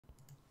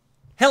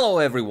Hello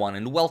everyone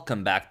and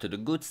welcome back to the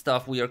good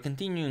stuff. We are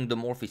continuing the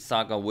Morphy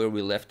saga where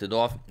we left it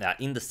off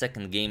in the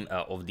second game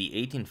of the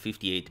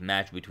 1858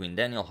 match between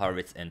Daniel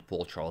Harrwitz and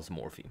Paul Charles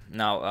Morphy.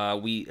 Now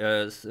we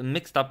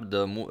mixed up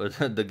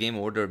the game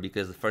order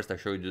because first I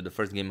showed you the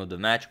first game of the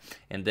match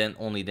and then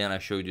only then I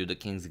showed you the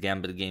King's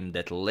Gambit game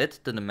that led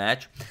to the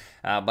match.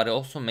 But I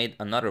also made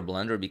another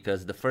blunder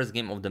because the first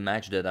game of the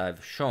match that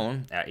I've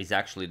shown is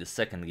actually the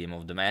second game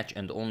of the match,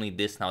 and only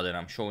this now that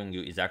I'm showing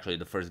you is actually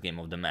the first game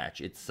of the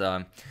match. It's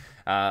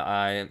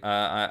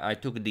I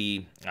took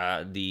the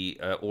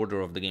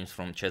order of the games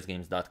from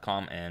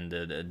chessgames.com, and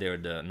they're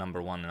the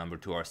number 1 and number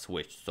 2 are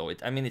switched. So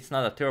I mean it's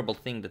not a terrible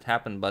thing that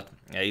happened, but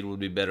it would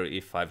be better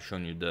if I've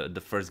shown you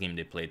the first game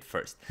they played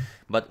first.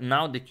 But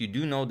now that you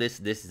do know this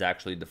is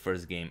actually the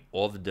first game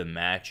of the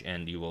match,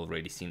 and you've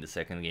already seen the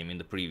second game in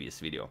the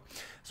previous video.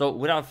 So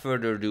without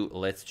further ado,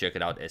 let's check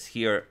it out. As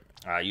here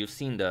you've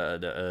seen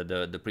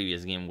the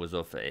previous game was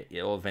of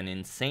an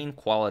insane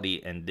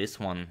quality, and this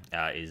one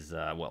is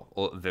well,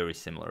 very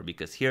similar,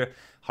 because here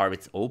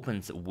Harrwitz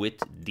opens with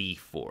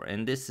d4,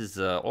 and this is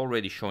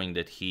already showing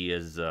that he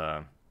is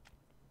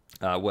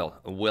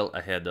well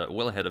ahead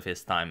of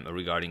his time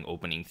regarding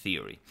opening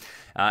theory.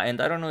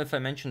 And I don't know if I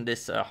mentioned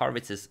this,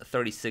 Harrwitz is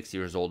 36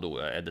 years old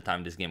at the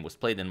time this game was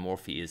played, and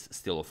Morphy is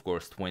still, of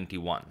course,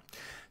 21.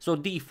 So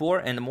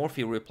d4, and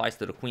Morphy replies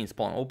to the queen's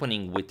pawn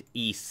opening with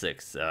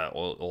e6,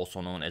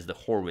 also known as the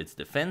Harrwitz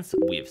defense.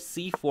 We have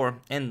c4,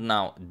 and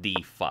now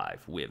d5.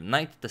 We have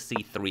knight to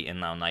c3, and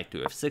now knight to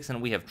f6,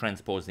 and we have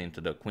transposed into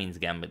the queen's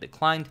gambit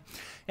declined.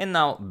 And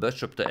now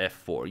bishop to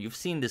f4. You've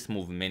seen this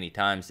move many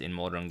times in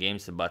modern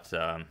games, but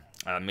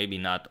maybe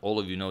not all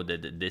of you know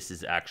that this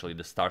is actually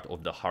the start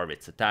of the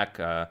Harrwitz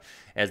attack,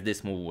 as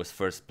this move was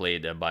first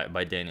played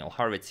by Daniel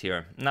Harrwitz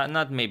here.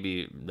 Not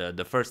maybe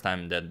the first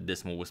time that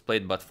this move was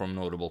played, but from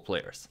notable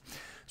players.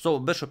 So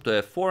bishop to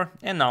f4,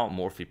 and now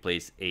Morphy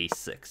plays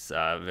a6.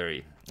 A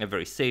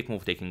very safe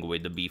move, taking away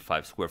the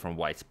b5 square from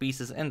white's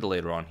pieces, and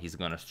later on he's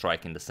gonna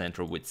strike in the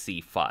center with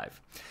c5.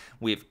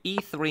 We have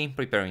e3,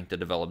 preparing to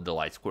develop the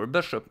light square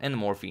bishop, and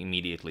Morphy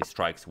immediately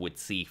strikes with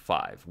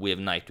c5. We have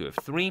knight to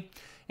f3,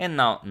 and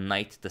now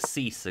knight to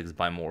c6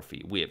 by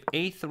Morphy. We have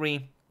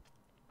a3,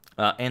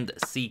 and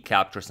c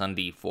captures on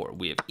d4.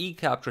 We have e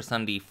captures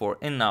on d4,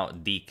 and now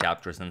d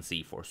captures on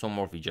c4. So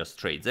Morphy just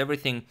trades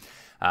everything.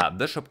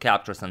 Bishop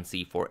captures on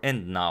c4,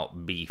 and now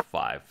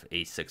b5.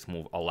 a6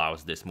 move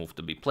allows this move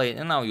to be played,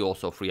 and now you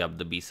also free up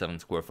the b7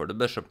 square for the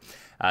bishop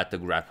to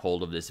grab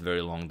hold of this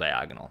very long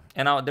diagonal.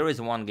 And now there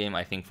is one game,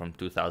 I think from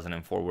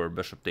 2004, where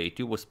bishop to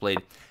a2 was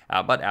played,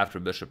 but after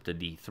bishop to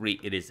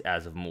d3, it is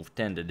as of move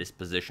 10 that this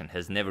position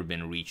has never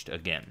been reached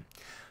again.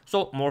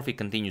 So Morphy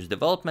continues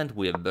development.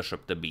 We have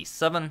bishop to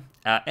b7,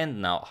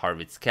 and now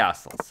Harrwitz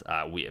castles.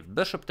 We have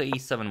bishop to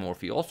e7,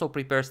 Morphy also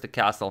prepares the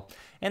castle,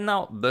 and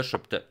now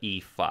bishop to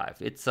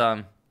e5.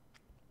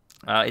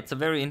 It's a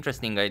very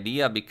interesting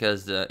idea,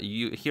 because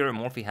here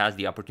Morphy has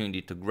the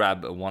opportunity to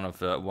grab one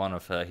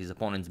of his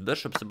opponent's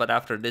bishops, but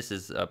after this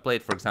is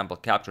played, for example,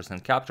 captures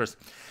and captures,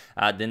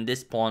 then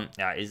this pawn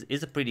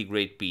is a pretty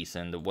great piece,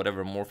 and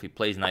whatever Morphy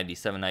plays, knight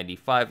d7, knight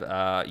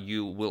d5,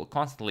 you will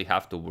constantly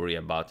have to worry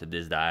about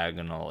this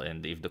diagonal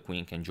and if the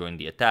queen can join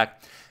the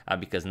attack,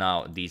 because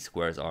now these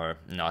squares are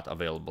not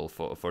available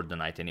for the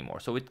knight anymore.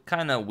 So it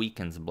kind of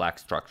weakens black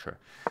structure,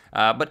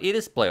 but it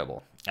is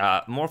playable.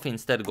 Morphy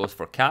instead goes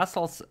for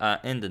castles,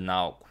 and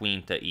now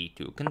queen to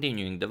e2,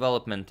 continuing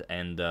development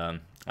and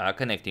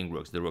connecting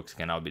rooks. The rooks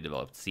can now be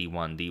developed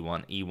c1,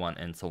 d1, e1,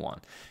 and so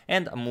on.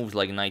 And moves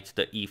like knight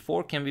to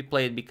e4 can be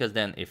played, because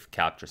then if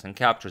captures and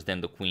captures,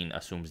 then the queen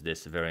assumes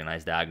this very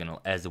nice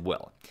diagonal as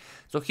well.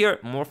 So here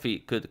Morphy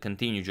could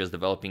continue just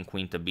developing.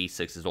 Queen to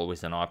b6 is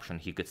always an option.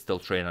 He could still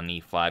trade on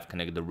e5,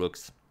 connect the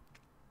rooks,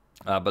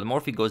 but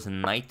Morphy goes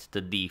knight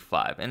to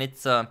d5, and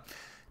it's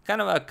kind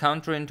of a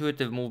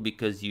counterintuitive move,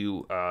 because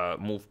you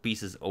move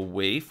pieces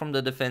away from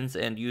the defense,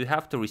 and you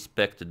have to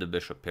respect the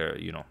bishop pair.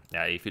 You know,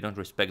 if you don't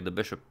respect the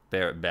bishop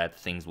pair, bad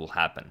things will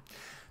happen.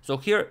 So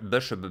here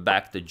bishop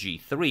back to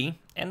g3,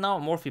 and now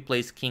Morphy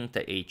plays king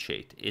to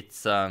h8.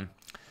 It's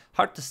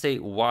hard to say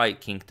why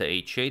king to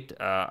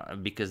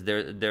h8, because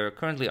there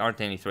currently aren't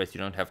any threats. You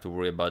don't have to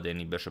worry about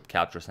any bishop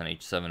captures on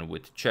h7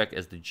 with check,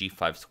 as the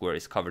g5 square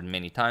is covered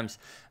many times.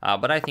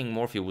 But I think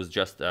Morphy was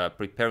just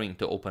preparing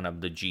to open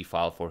up the g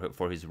file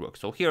for his rook.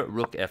 So here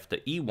rook f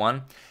to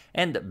e1,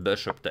 and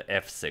bishop to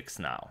f6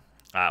 now.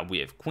 We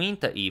have queen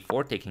to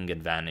e4, taking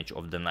advantage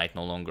of the knight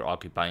no longer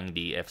occupying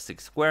the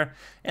f6 square,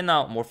 and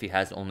now Morphy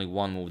has only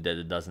one move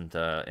that doesn't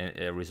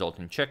result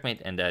in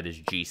checkmate, and that is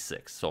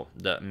g6. So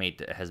the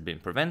mate has been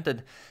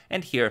prevented,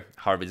 and here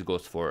Harrwitz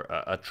goes for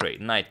a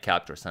trade. Knight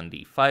captures on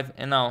d5,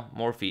 and now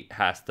Morphy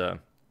has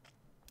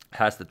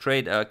to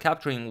trade.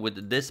 Capturing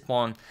with this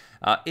pawn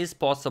is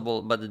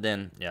possible, but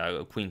then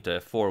queen to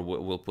f4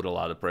 will put a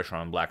lot of pressure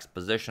on black's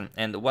position,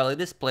 and while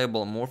it is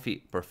playable,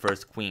 Morphy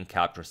prefers queen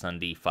captures on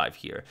d5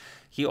 here.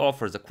 He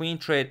offers a queen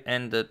trade,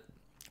 and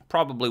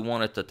probably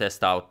wanted to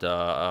test out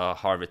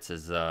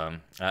Harrwitz's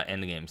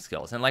endgame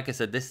skills. And like I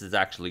said, this is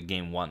actually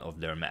game 1 of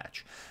their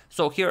match.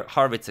 So here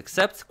Harrwitz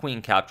accepts,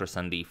 queen captures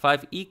on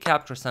d5, e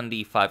captures on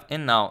d5,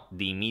 and now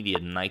the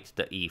immediate knight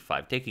to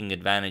e5, taking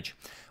advantage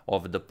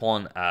of the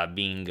pawn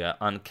being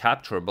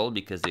uncapturable,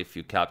 because if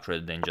you capture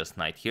it, then just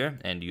knight here,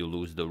 and you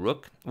lose the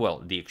rook.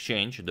 Well, the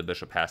exchange, the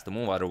bishop has to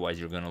move, otherwise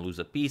you're going to lose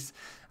a piece,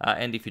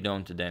 and if you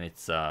don't, then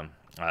it's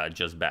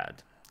just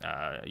bad.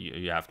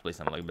 You have to play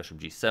something like bishop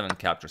g7,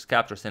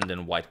 captures, and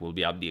then white will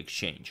be up the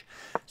exchange.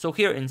 So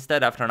here,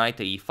 instead, after knight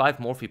to e5,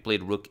 Morphy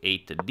played rook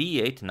 8 to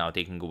d8, now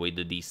taking away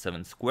the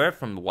d7 square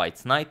from the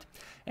white's knight,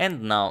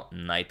 and now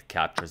knight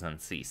captures on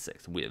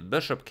c6. We have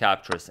bishop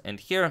captures, and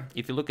here,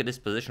 if you look at this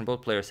position,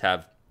 both players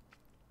have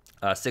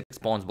 6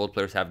 pawns, both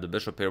players have the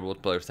bishop pair,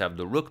 both players have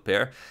the rook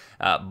pair,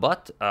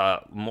 but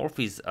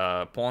Morphy's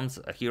pawns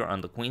here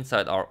on the queen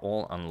side are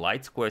all on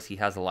light squares. He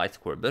has a light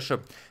square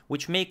bishop,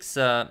 which makes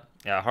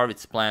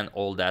Harrwitz's plan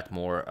all that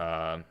more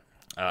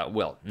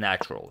well,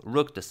 natural.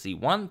 Rook to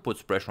c1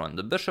 puts pressure on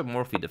the bishop.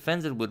 Morphy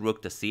defends it with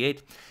rook to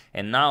c8,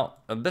 and now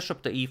a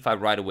bishop to e5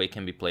 right away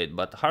can be played,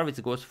 but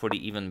Harrwitz goes for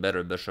the even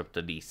better bishop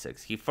to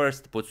d6. He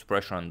first puts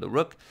pressure on the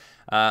rook.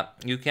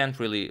 You can't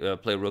really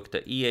play rook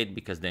to e8,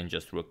 because then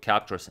just rook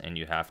captures, and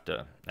you have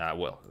to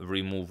well,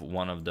 remove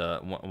one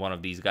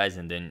of these guys,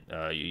 and then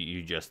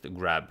you just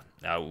grab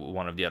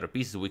one of the other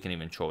pieces. We can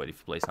even show it if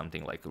you play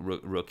something like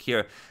rook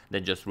here,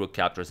 then just rook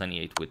captures on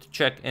e8 with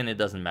check, and it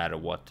doesn't matter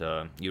what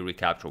you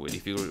recapture with.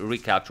 If you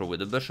recapture with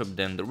the bishop,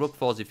 then the rook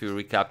falls. If you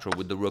recapture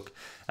with the rook,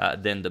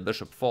 then the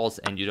bishop falls,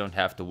 and you don't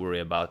have to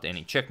worry about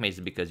any checkmates,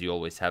 because you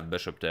always have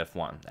bishop to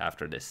f1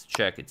 after this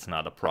check. It's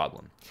not a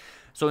problem.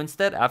 So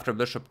instead, after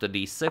bishop to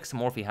d6,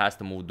 Morphy has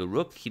to move the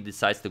rook. He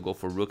decides to go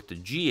for rook to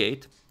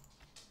g8.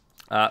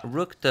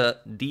 Rook to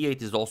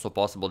d8 is also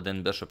possible,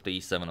 then bishop to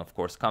e7 of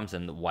course comes,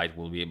 and white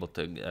will be able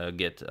to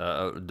get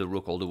the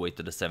rook all the way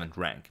to the 7th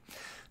rank.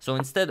 So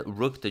instead,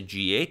 rook to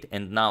g8,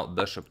 and now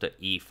bishop to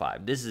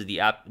e5.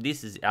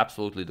 This is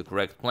absolutely the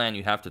correct plan.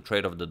 You have to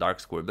trade off the dark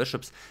square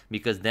bishops,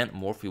 because then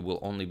Morphy will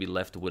only be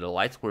left with a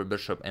light square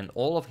bishop, and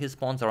all of his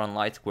pawns are on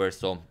light squares,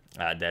 so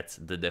that's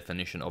the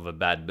definition of a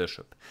bad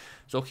bishop.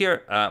 So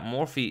here,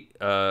 Morphy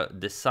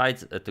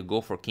decides to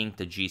go for king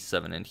to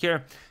g7, and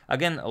here,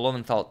 again,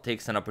 Lowenthal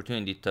takes an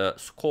opportunity to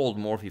scold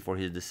Morphy for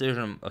his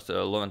decision.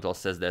 So Lowenthal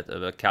says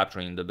that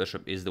capturing the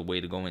bishop is the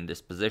way to go in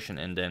this position,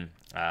 and then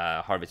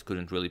Harrwitz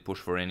couldn't really push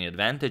for any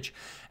advantage.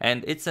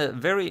 And it's a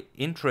very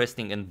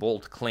interesting and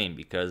bold claim,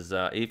 because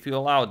if you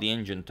allow the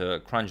engine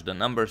to crunch the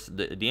numbers,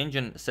 the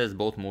engine says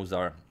both moves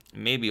are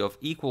maybe of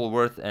equal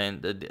worth,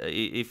 and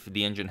if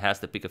the engine has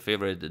to pick a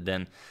favorite,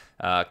 then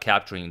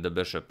capturing the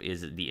bishop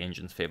is the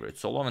engine's favorite.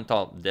 So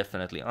Lowenthal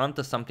definitely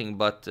onto something,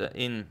 but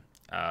in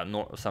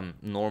some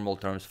normal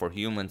terms for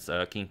humans,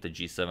 king to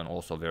g7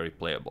 also very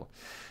playable.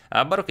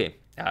 But okay,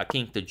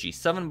 king to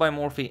g7 by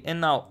Morphy,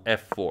 and now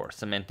f4,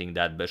 cementing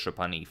that bishop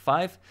on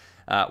e5.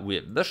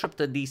 With bishop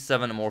to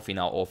d7, Morphy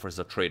now offers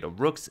a trade of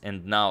rooks,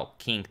 and now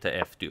king to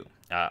f2.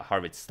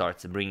 Harrwitz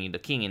starts bringing the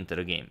king into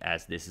the game,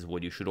 as this is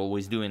what you should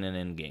always do in an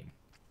endgame.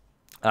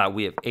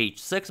 We have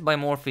h6 by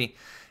Morphy,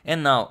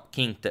 and now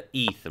king to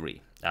e3.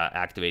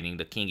 Activating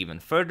the king even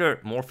further,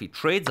 Morphy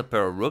trades a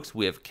pair of rooks.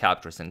 We have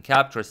captures,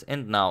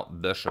 and now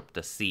bishop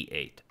to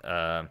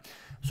c8.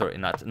 Sorry,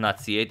 not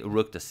c8,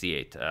 rook to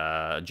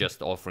c8,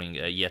 just offering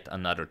yet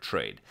another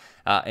trade.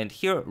 And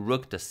here,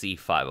 rook to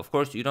c5. Of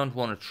course, you don't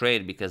want to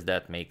trade, because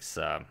that makes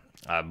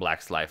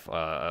Black's life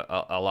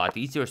a lot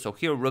easier. So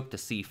here, rook to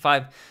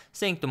c5,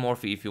 saying to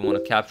Morphy, if you want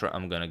to capture,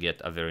 I'm going to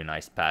get a very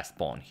nice passed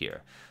pawn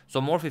here. So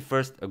Morphy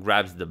first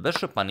grabs the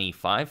bishop on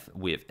e5,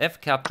 with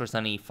f captures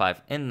on e5,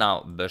 and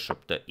now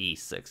bishop to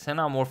e6. And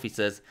now Morphy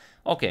says,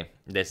 okay,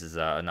 this is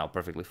now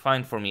perfectly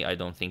fine for me. I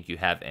don't think you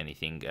have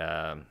anything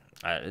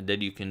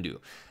that you can do.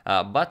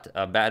 But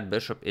a bad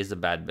bishop is a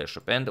bad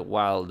bishop, and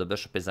while the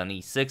bishop is on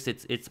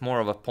e6, it's more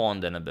of a pawn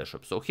than a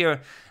bishop. So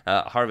here,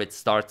 Harrwitz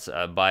starts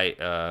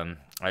by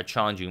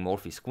challenging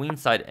Morphy's queen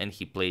side, and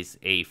he plays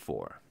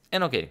a4.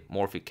 And okay,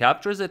 Morphy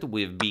captures it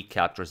with b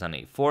captures on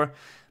a4,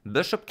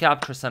 bishop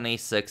captures on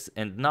a6,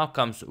 and now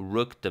comes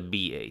rook to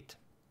b8.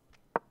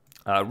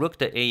 Rook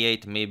to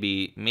a8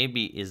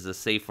 maybe is a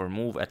safer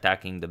move,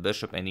 attacking the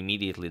bishop and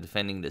immediately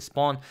defending this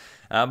pawn.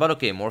 But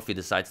okay, Morphy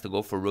decides to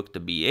go for rook to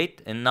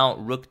b8, and now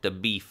rook to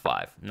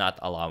b5, not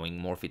allowing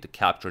Morphy to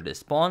capture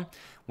this pawn.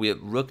 We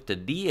have rook to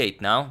d8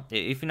 now.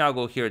 If you now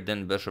go here,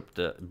 then bishop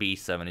to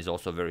b7 is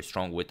also very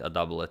strong with a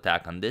double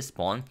attack on this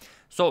pawn.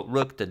 So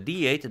rook to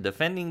d8,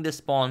 defending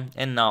this pawn,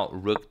 and now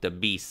rook to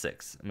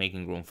b6,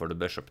 making room for the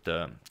bishop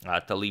to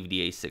leave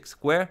the a6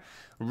 square.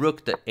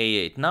 Rook to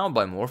a8 now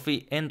by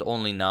Morphy, and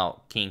only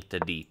now king to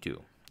d2.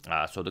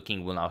 So the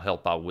king will now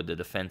help out with the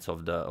defense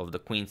of the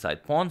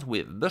queenside pawns,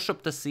 with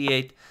bishop to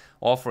c8,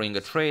 offering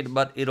a trade,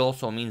 but it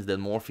also means that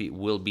Morphy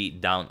will be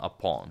down a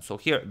pawn. So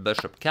here,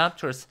 bishop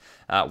captures,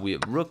 we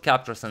have rook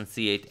captures on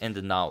c8,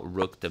 and now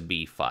rook to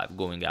b5,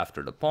 going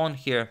after the pawn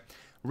here.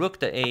 rook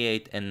to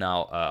a8, and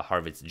now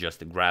Harrwitz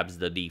just grabs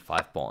the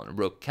d5 pawn.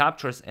 Rook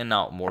captures, and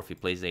now Morphy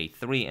plays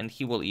a3, and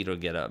he will either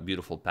get a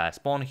beautiful pass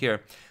pawn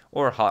here,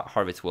 or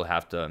Harrwitz will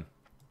have to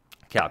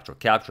capture.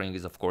 Capturing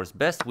is of course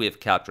best. We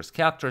have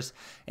captures,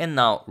 and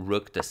now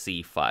rook to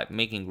c5,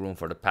 making room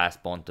for the pass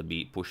pawn to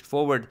be pushed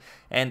forward,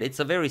 and it's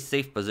a very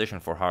safe position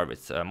for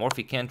Harrwitz.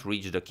 Morphy can't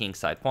reach the king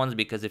side pawns,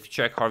 because if you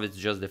check, Harrwitz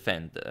just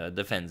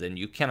defends, and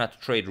you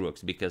cannot trade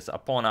rooks, because a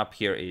pawn up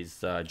here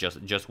is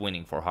just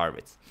winning for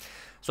Harrwitz.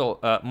 So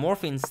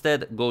Morphy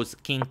instead goes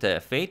king to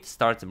f8,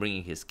 starts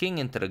bringing his king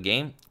into the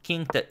game,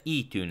 king to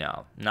e2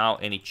 now. Now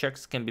any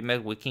checks can be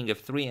met with king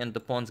f3, and the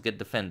pawns get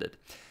defended.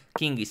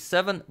 King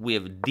e7, we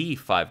have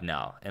d5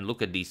 now, and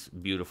look at these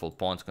beautiful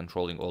pawns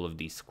controlling all of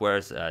these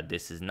squares.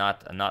 This is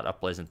not a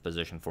pleasant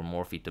position for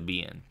Morphy to be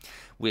in.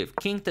 We have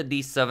king to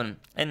d7,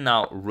 and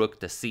now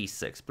rook to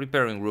c6,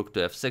 preparing rook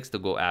to f6 to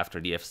go after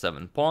the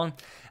f7 pawn.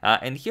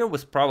 And here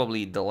was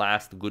probably the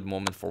last good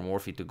moment for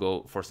Morphy to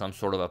go for some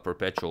sort of a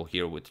perpetual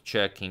here with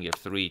check, king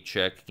f3,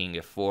 check, king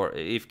f4.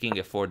 If king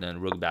f4,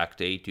 then rook back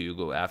to a2, you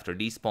go after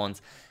these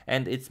pawns,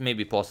 and it's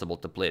maybe possible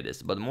to play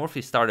this. But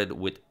Morphy started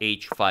with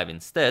h5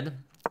 instead,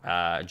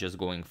 just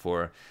going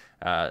for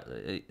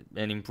an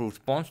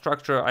improved pawn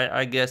structure,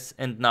 I guess,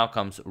 and now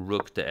comes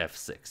rook to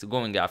f6,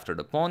 going after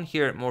the pawn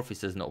here. Morphy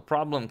says no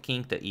problem,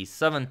 king to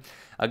e7.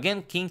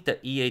 Again, king to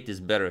e8 is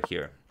better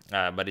here,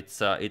 but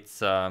it's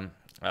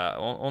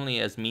only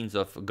as means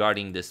of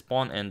guarding this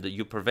pawn, and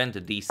you prevent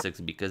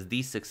d6, because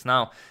d6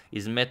 now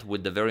is met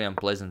with the very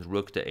unpleasant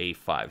rook to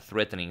a5,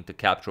 threatening to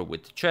capture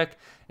with check,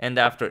 and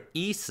after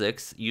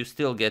e6 you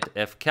still get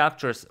f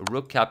captures,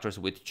 rook captures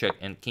with check,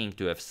 and king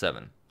to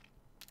f7.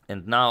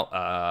 And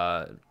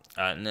now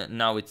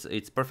now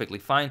it's perfectly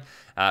fine,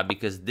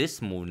 because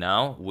this move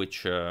now,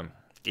 which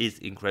is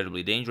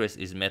incredibly dangerous,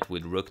 is met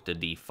with rook to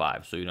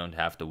d5, so you don't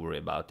have to worry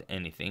about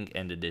anything,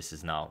 and this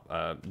is now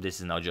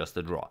just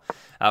a draw.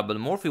 But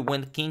Morphy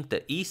went king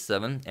to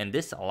e7, and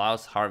this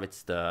allows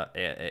Harrwitz to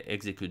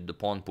execute the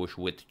pawn push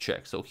with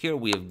check. So here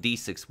we have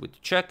d6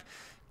 with check,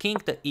 king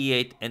to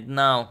e8, and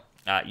now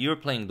you're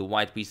playing the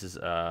white pieces.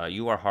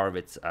 You are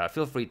Harrwitz.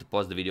 Feel free to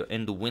pause the video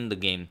and to win the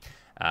game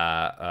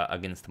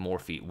against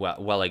Morphy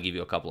while I give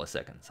you a couple of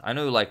seconds. I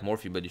know you like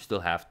Morphy, but you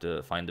still have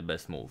to find the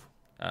best move.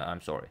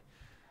 I'm sorry.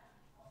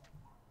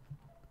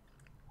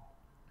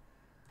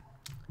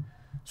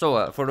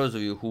 So for those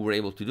of you who were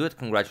able to do it,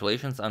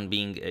 congratulations on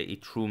being a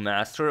true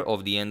master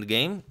of the end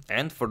game.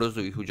 And for those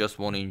of you who just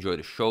want to enjoy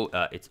the show,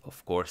 it's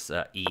of course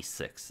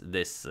e6.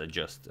 This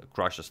just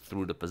crushes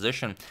through the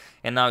position.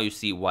 And now you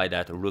see why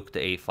that rook to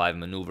a5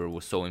 maneuver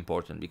was so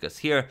important, because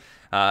here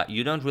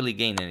you don't really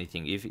gain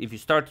anything. If you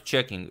start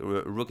checking,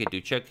 rook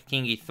a2 check,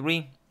 king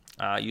e3,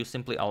 you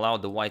simply allow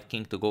the white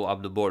king to go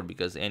up the board,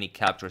 because any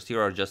captures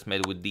here are just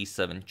made with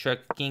d7 check,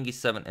 king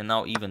e7, and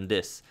now even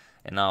this.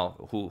 And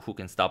now who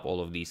can stop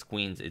all of these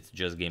queens? It's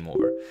just game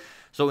over.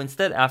 So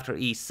instead, after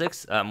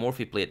e6,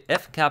 Morphy played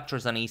f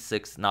captures on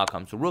e6. Now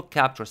comes rook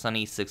captures on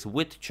e6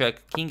 with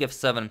check, king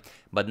f7.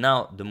 But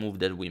now the move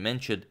that we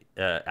mentioned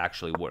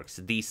actually works.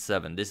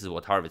 d7, this is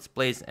what Harrwitz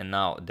plays, and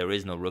now there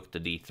is no rook to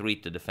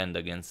d3 to defend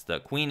against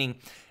queening.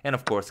 And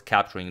of course,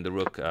 capturing the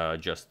rook,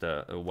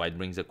 white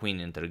brings a queen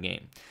into the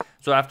game.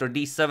 So after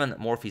d7,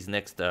 Morphy's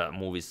next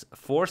move is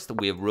forced.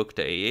 We have rook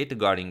to a8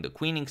 guarding the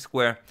queening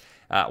square.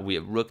 We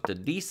have rook to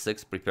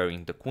d6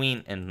 preparing the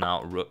queen, and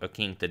now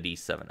king to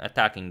d7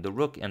 attacking the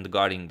rook and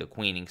guarding the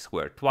queening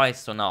square twice.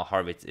 So now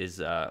Harrwitz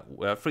is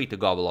free to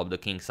gobble up the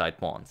king side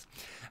pawns.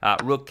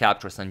 Rook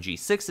captures on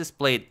g6 is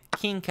played,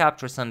 king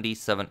captures on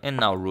d7, and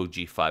now rook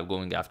g5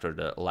 going after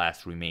the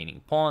last remaining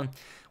pawn.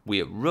 We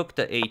have rook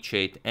to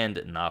h8,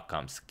 and now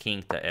comes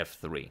king to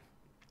f3.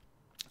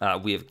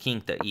 We have king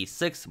to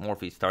e6.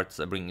 Morphy starts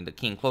bringing the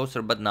king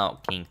closer, but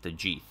now king to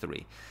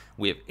g3.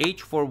 We have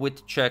h4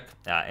 with check,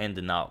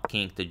 and now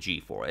king to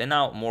g4. And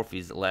now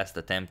Morphy's last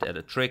attempt at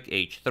a trick,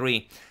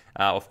 h3.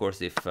 Of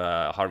course, if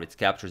Harrwitz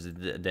captures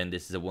it, then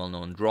this is a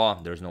well-known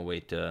draw. There's no way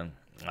to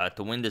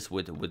win this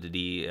with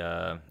the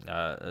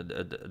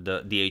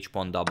h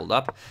pawn doubled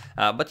up.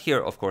 But here,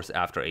 of course,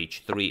 after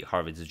h3,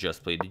 Harrwitz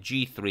just played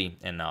g3,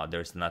 and now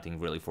there's nothing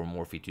really for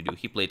Morphy to do.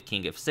 He played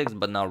king f6,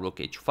 but now rook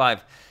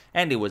h5,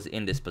 and it was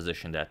in this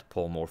position that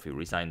Paul Morphy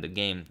resigned the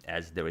game,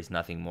 as there is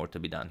nothing more to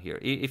be done here.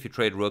 If you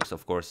trade rooks,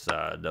 of course,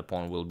 the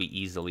pawn will be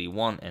easily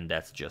won, and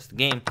that's just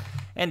game.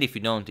 And if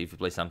you don't, if you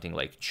play something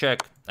like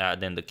check,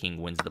 then the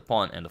king wins the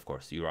pawn, and of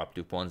course, you're up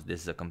 2 pawns. This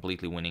is a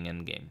completely winning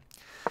endgame.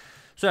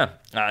 So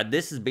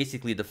this is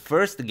basically the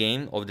first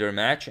game of their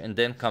match, and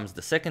then comes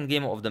the second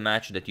game of the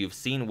match that you've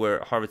seen,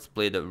 where Harrwitz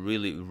played a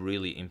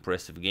really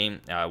impressive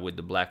game with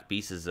the black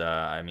pieces.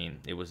 I mean,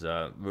 it was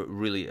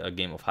really a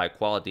game of high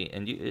quality,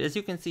 and as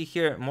you can see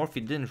here,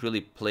 Morphy didn't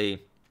really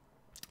play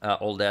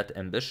all that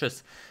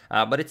ambitious,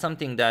 but it's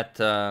something that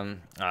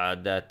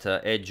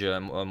Edge,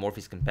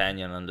 Morphy's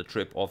companion on the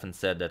trip, often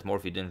said, that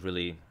Morphy didn't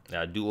really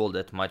do all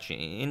that much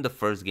in the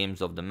first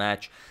games of the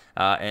match,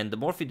 and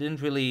Morphy didn't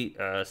really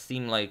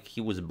seem like he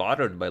was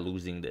bothered by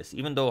losing this,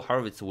 even though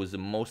Harrwitz was the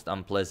most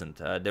unpleasant.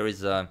 There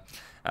is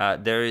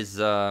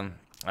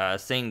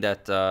saying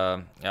that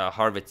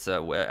Harrwitz,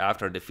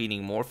 after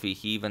defeating Morphy,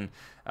 he even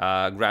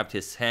grabbed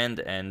his hand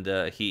and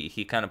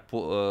he kind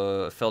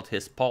of felt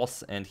his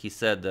pulse, and he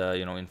said,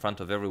 you know, in front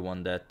of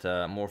everyone that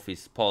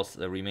Morphy's pulse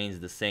remains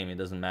the same. It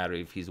doesn't matter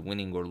if he's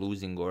winning or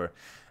losing, or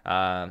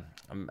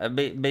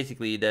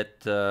basically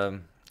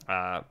that.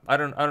 I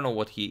don't know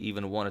what he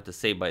even wanted to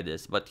say by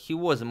this, but he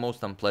was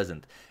most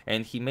unpleasant,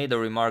 and he made a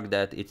remark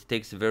that it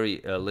takes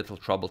very little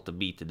trouble to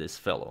beat this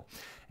fellow,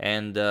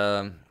 and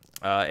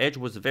Edge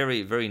was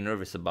very, very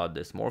nervous about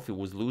this. Morphy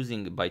was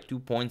losing by 2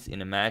 points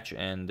in a match,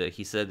 and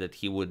he said that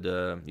he would,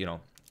 you know,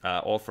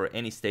 offer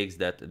any stakes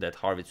that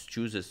Harrwitz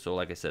chooses. So,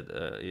 like I said,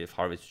 if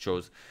Harrwitz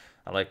chose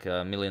like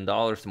 $1 million,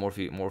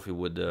 Morphy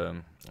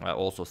would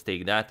also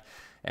stake that.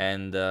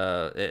 And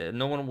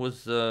no one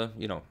was,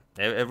 you know,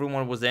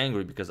 everyone was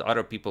angry because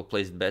other people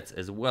placed bets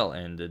as well,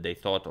 and they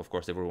thought, of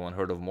course, everyone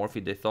heard of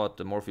Morphy. They thought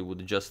Morphy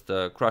would just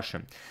crush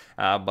him,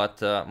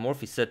 but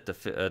Morphy said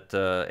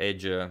to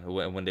Edge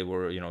when they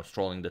were, you know,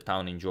 strolling the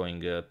town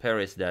enjoying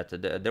Paris, that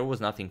there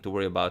was nothing to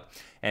worry about,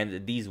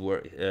 and these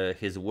were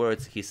his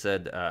words. He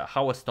said,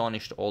 "How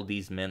astonished all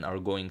these men are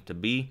going to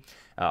be!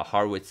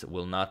 Harrwitz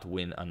will not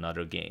win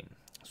another game."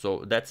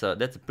 So that's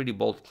a pretty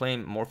bold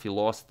claim. Morphy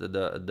lost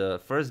the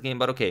first game,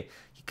 but okay,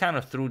 he kind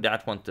of threw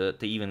that one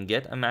to even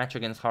get a match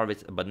against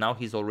Harrwitz, but now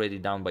he's already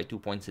down by 2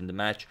 points in the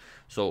match.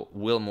 So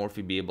will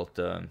Morphy be able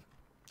to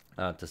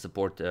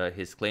support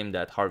his claim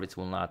that Harrwitz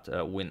will not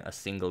win a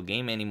single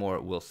game anymore?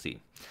 We'll see.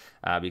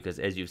 Because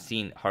as you've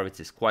seen,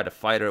 Harrwitz is quite a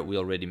fighter. We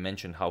already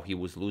mentioned how he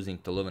was losing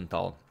to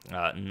Leventhal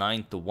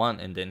 9-1,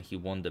 and then he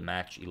won the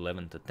match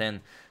 11-10.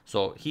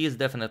 So he is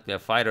definitely a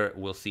fighter.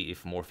 We'll see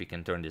if Morphy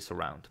can turn this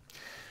around.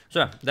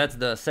 So that's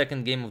the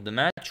second game of the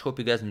match. Hope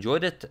you guys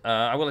enjoyed it.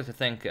 I would like to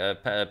thank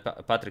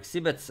Patrick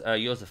Sibets,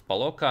 Josef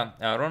Paloka,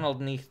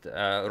 Ronald Nicht,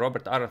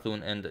 Robert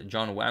Arathun, and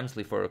John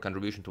Wamsley for a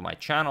contribution to my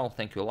channel.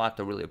 Thank you a lot.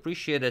 I really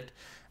appreciate it.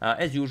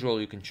 As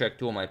usual, you can check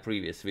 2 of my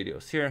previous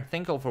videos here.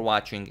 Thank you all for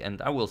watching,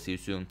 and I will see you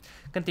soon,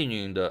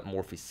 continuing the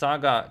Morphy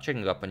saga,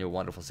 checking up on your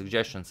wonderful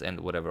suggestions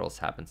and whatever else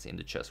happens in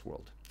the chess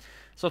world.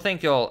 So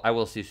thank you all. I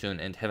will see you soon,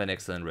 and have an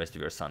excellent rest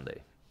of your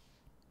Sunday.